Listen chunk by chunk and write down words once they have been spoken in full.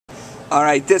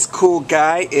Alright, this cool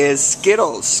guy is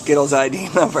Skittles. Skittles' ID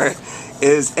number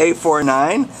is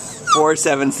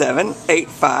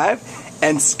A4947785.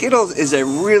 And Skittles is a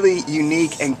really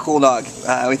unique and cool dog.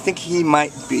 We think he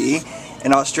might be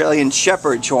an Australian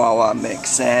Shepherd Chihuahua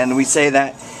mix. And we say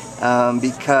that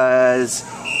because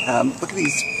look at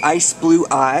these ice blue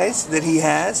eyes that he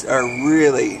has are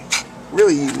really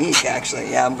unique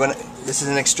actually. Yeah, this is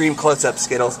an extreme close-up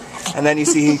Skittles. And then you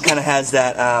see he kind of has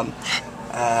that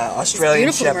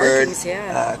Australian Shepherd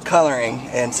coloring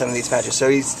in some of these patches. So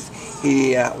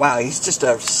wow, he's just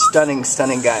a stunning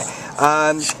guy.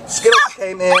 Skittles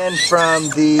came in from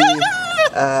the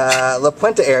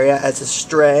Puente area as a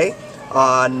stray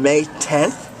on May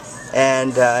 10th,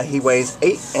 and he weighs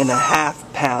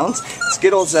 8.5 pounds.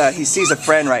 Skittles, he sees a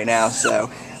friend right now, so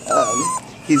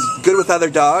he's good with other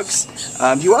dogs.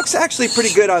 He walks actually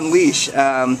pretty good on leash.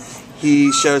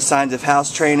 He shows signs of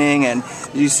house training, and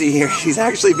you see here he's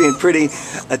actually being pretty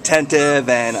attentive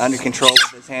and under control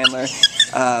with his handler.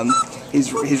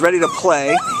 He's ready to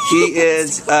play. He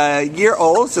is a year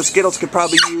old, so Skittles could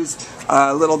probably use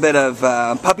a little bit of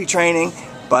puppy training,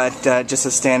 but just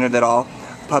a standard that all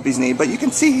puppies need. But you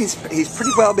can see he's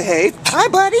pretty well behaved. Hi,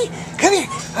 buddy. Come here.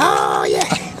 Oh yeah.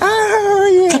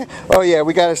 Oh yeah. Oh yeah.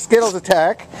 We got a Skittles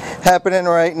attack happening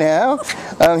right now.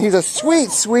 He's a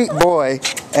sweet boy,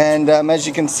 and as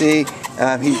you can see,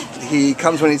 he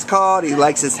comes when he's called. He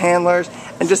likes his handlers,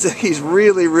 and he's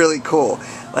really cool.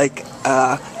 Like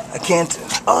I can't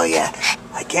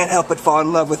help but fall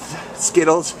in love with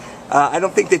Skittles. I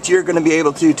don't think that you're going to be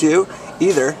able to too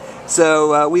either.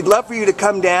 So we'd love for you to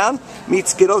come down, meet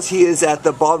Skittles. He is at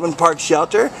the Baldwin Park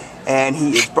shelter, and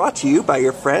he is brought to you by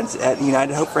your friends at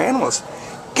United Hope for Animals.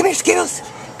 Come here, Skittles.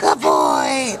 Good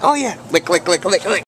boy. Oh yeah. Lick.